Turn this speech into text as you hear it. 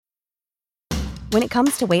When it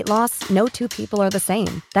comes to weight loss, no two people are the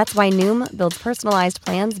same. That's why Noom builds personalized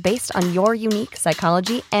plans based on your unique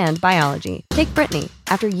psychology and biology. Take Brittany.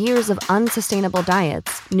 After years of unsustainable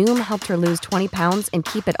diets, Noom helped her lose 20 pounds and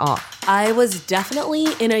keep it off. I was definitely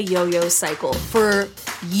in a yo-yo cycle for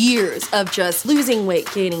years of just losing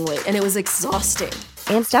weight, gaining weight, and it was exhausting.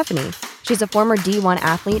 And Stephanie. She's a former D1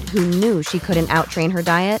 athlete who knew she couldn't outtrain her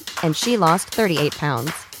diet, and she lost 38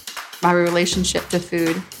 pounds. My relationship to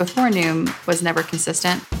food before Noom was never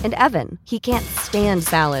consistent. And Evan, he can't stand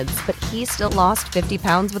salads, but he still lost 50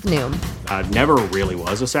 pounds with Noom. I never really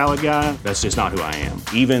was a salad guy. That's just not who I am.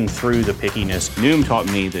 Even through the pickiness, Noom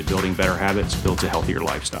taught me that building better habits builds a healthier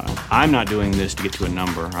lifestyle. I'm not doing this to get to a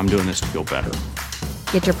number. I'm doing this to feel better.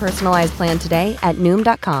 Get your personalized plan today at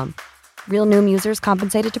Noom.com. Real Noom users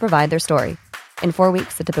compensated to provide their story. In 4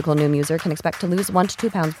 weeks, the typical Noom user can expect to lose 1 to 2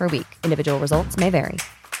 pounds per week. Individual results may vary.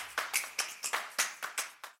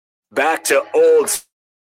 Back to old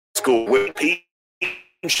school with Pete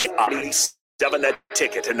and Shotty. 7 The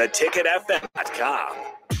Ticket and theticketfm.com.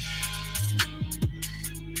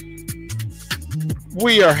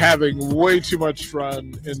 We are having way too much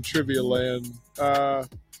fun in Trivia Land.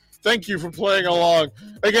 Thank you for playing along.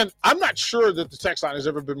 Again, I'm not sure that the text line has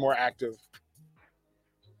ever been more active.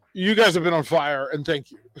 You guys have been on fire, and thank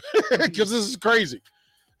you. Because this is crazy.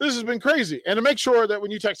 This has been crazy. And to make sure that when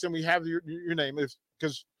you text in, we have your name.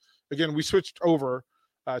 Because, again, we switched over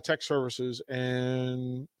text services,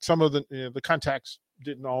 and some of the contacts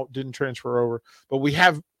didn't transfer over. But we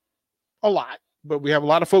have a lot. But we have a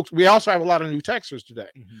lot of folks. We also have a lot of new texters today.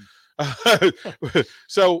 Mm-hmm.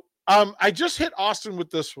 So I just hit Austin with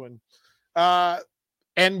this one.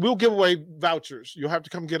 And we'll give away vouchers. You'll have to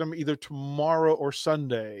come get them either tomorrow or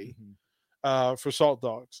Sunday for Salt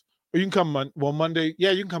Dogs. Or you can come Monday.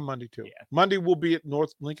 Yeah, you can come Monday too. Yeah. Monday we'll be at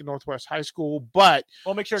Lincoln Northwest High School, but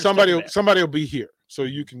we'll make sure somebody will be here, so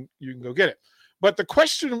you can go get it. But the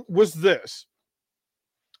question was this,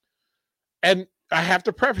 and I have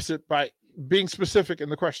to preface it by being specific in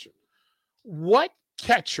the question: what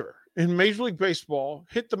catcher in Major League Baseball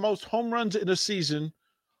hit the most home runs in a season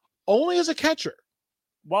only as a catcher?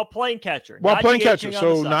 While playing catcher.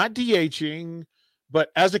 So not DHing, but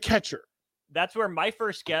as a catcher. That's where my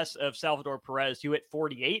first guess of Salvador Perez, who hit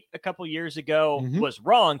 48 a couple years ago, was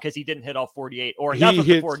wrong because he didn't hit all 48 or enough of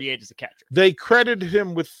the 48 as a catcher. They credited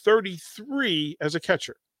him with 33 as a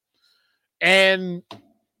catcher. And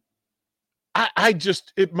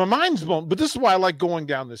my mind's blown. But this is why I like going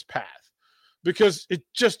down this path, because it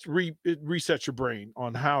just it resets your brain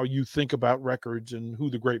on how you think about records and who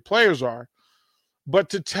the great players are. But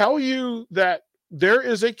to tell you that there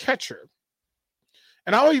is a catcher,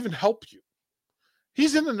 and I'll even help you.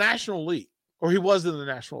 He's in the National League, or he was in the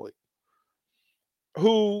National League,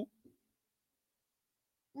 who,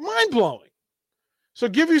 mind-blowing. So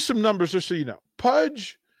give you some numbers just so you know.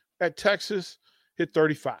 Pudge at Texas hit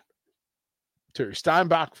 35. Terry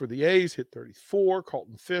Steinbach for the A's hit 34.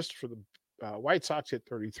 Carlton Fisk for the White Sox hit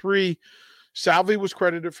 33. Salvi was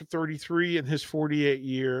credited for 33 in his 48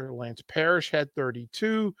 year. Lance Parrish had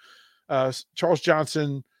 32. Charles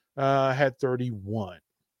Johnson had 31.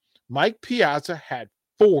 Mike Piazza had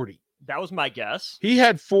 40. That was my guess. He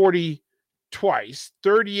had 40 twice,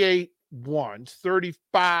 38 once,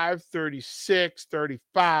 35, 36,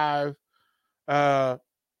 35. I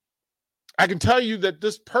can tell you that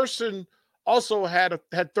this person also had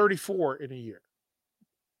 34 in a year.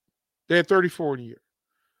 They had 34 in a year.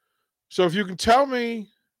 So if you can tell me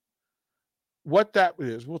what that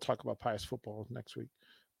is, we'll talk about Pius football next week.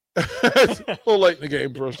 It's a little late in the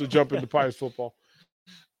game for us to jump into Pius football.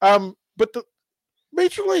 But the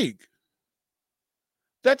Major League,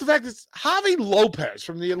 that's the fact that Javi Lopez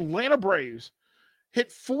from the Atlanta Braves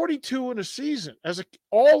hit 42 in a season as a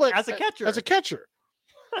catcher.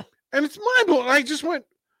 And it's mind-blowing. I just went,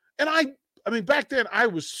 and I mean, back then I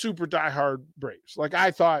was super diehard Braves. Like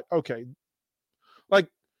I thought, okay, like,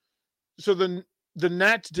 so the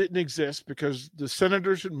Nats didn't exist because the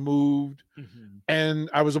Senators had moved, and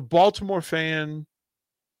I was a Baltimore fan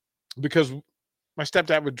because my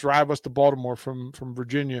stepdad would drive us to Baltimore from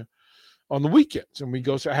Virginia on the weekends, and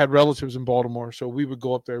I had relatives in Baltimore, so we would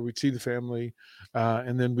go up there, we'd see the family,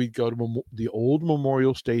 and then we'd go to the old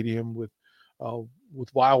Memorial Stadium with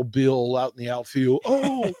Wild Bill out in the outfield.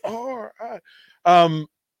 Oh, all right.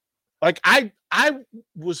 Like I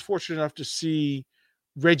was fortunate enough to see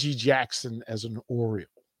Reggie Jackson as an Oriole.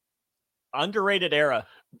 Underrated era.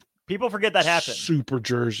 People forget that happened. Super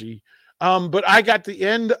jersey. But I got the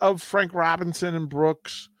end of Frank Robinson and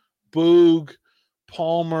Brooks, Boog,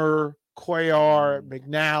 Palmer, Cuellar,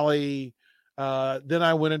 McNally, Then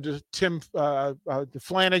I went into Tim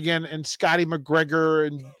Flanagan and Scotty McGregor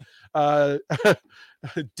and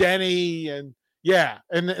Denny and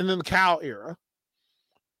then the Cal era.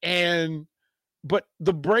 But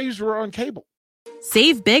the Braves were on cable.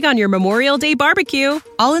 Save big on your Memorial Day barbecue,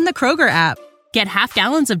 all in the Kroger app. Get half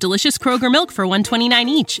gallons of delicious Kroger milk for $1.29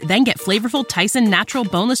 each. Then get flavorful Tyson natural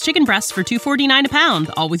boneless chicken breasts for $2.49 a pound,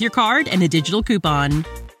 all with your card and a digital coupon.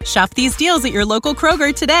 Shop these deals at your local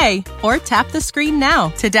Kroger today, or tap the screen now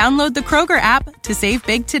to download the Kroger app to save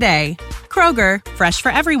big today. Kroger, fresh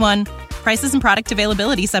for everyone. Prices and product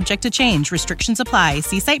availability subject to change. Restrictions apply.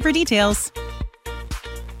 See site for details.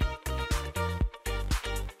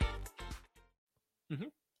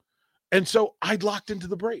 And so I locked into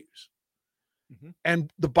the Braves.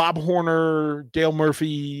 And the Bob Horner, Dale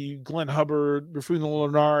Murphy, Glenn Hubbard, Ruffino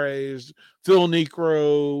Linares, Phil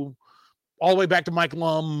Necro, all the way back to Mike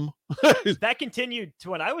Lum. That continued to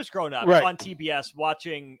when I was growing up right. on TBS,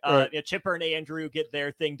 watching Chipper and Andrew get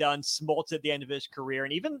their thing done. Smoltz at the end of his career,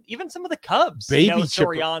 and even some of the Cubs, Baby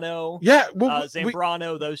Soriano,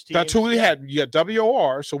 Zambrano, those teams. That's who we had. You got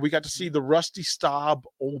WOR, so we got to see the Rusty Staub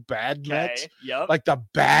old bad Mets, like the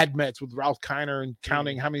bad Mets with Ralph Kiner and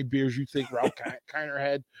counting how many beers you think Ralph Kiner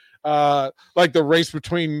had, like the race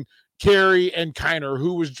between Carey and Kiner,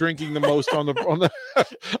 who was drinking the most on the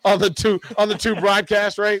two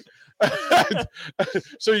broadcasts, right?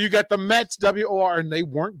 So you got the Mets, WOR, and they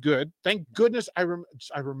weren't good. Thank goodness I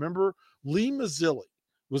remember Lee Mazzilli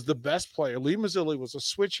was the best player. Lee Mazzilli was a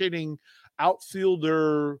switch hitting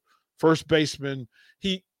outfielder, first baseman.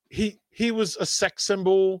 He was a sex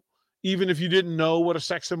symbol, even if you didn't know what a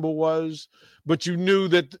sex symbol was. But you knew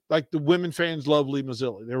that, like, the women fans love Lee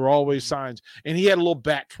Mazzilli. There were always signs, and he had a little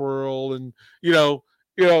bat twirl, and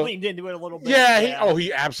leaned into it a little bit. Yeah,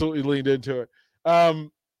 he absolutely leaned into it.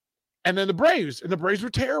 And then the Braves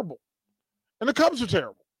were terrible, and the Cubs were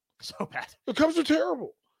terrible. So bad. The Cubs were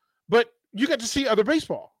terrible, but you got to see other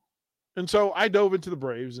baseball, and so I dove into the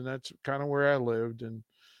Braves, and that's kind of where I lived, and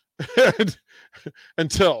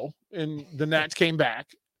until the Nats came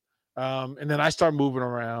back. And then I started moving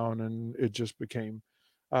around, and it just became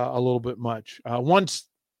a little bit much. Once,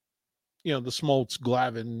 the Smoltz,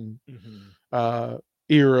 Glavine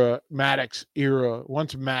era, Maddox era,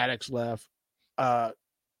 once Maddox left, I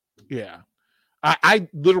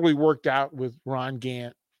literally worked out with Ron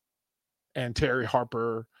Gant and Terry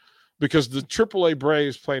Harper because the AAA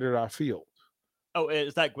Braves played at our field. Oh,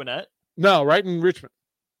 is that Gwinnett? No, right in Richmond.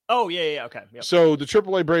 Oh, yeah, okay. Yep. So the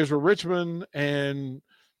AAA Braves were Richmond, and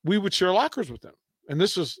we would share lockers with them. And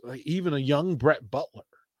this was even a young Brett Butler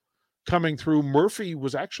coming through. Murphy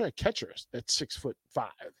was actually a catcher at 6'5".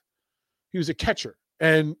 He was a catcher.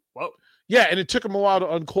 And and it took him a while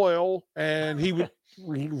to uncoil, and he would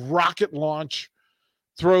rocket launch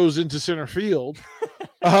throws into center field.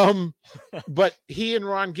 But he and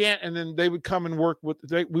Ron Gant, and then they would come and work we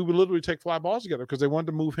would literally take fly balls together because they wanted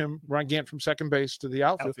to move Ron Gant from second base to the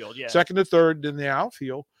outfield second to third in the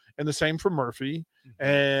outfield. And the same for Murphy.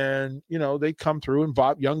 And, they come through, and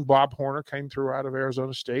young Bob Horner came through out of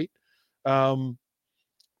Arizona State.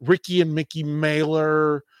 Ricky and Mickey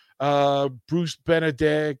Mailer, Bruce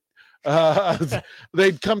Benedict,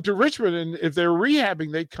 they'd come to Richmond, and if they're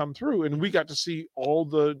rehabbing, they'd come through, and we got to see all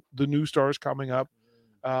the new stars coming up.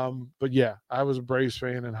 But yeah, I was a Braves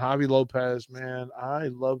fan, and Javi Lopez, man, I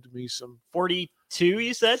loved me some 42.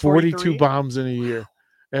 You said 42 bombs in a year.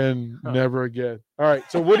 And never again. All right.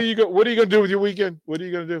 So what are you going to do with your weekend? What are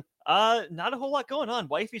you going to do? Not a whole lot going on.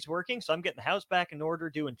 Wifey's working, so I'm getting the house back in order,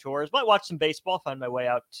 doing chores. Might watch some baseball, find my way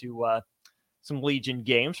out to some Legion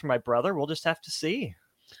games for my brother. We'll just have to see.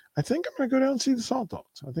 I think I'm going to go down and see the Salt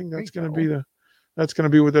Dogs. I think that's going to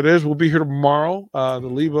be what that is. We'll be here tomorrow, the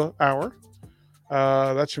Liba Hour.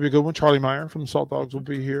 That should be a good one. Charlie Meyer from the Salt Dogs will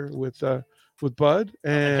be here with Bud.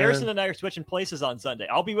 And Harrison and I are switching places on Sunday.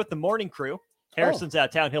 I'll be with the morning crew. Harrison's out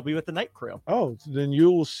of town. He'll be with the night crew. Oh, then you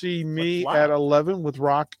will see me at 11 with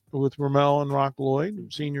Ramel and Rock Lloyd,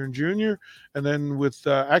 senior and junior. And then with,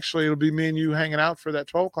 actually, it'll be me and you hanging out for that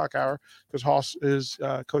 12 o'clock hour because Hoss is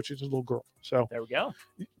coaching his little girl. So there we go.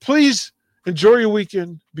 Please enjoy your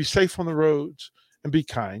weekend. Be safe on the roads and be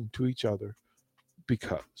kind to each other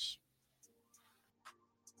because.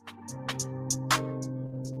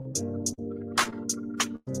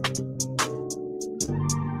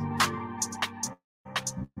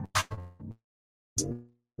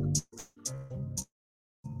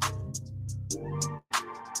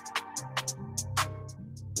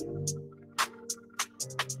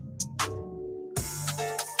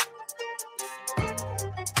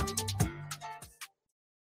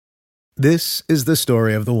 This is the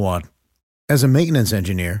story of the one. As a maintenance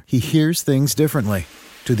engineer, he hears things differently.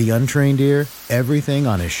 To the untrained ear, everything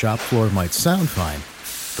on his shop floor might sound fine,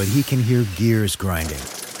 but he can hear gears grinding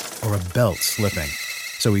or a belt slipping.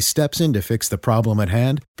 So he steps in to fix the problem at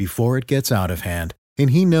hand before it gets out of hand. And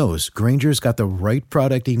he knows Grainger's got the right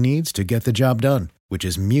product he needs to get the job done, which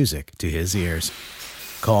is music to his ears.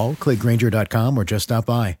 Call, click Grainger.com, or just stop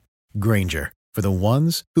by. Grainger, for the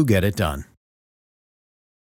ones who get it done.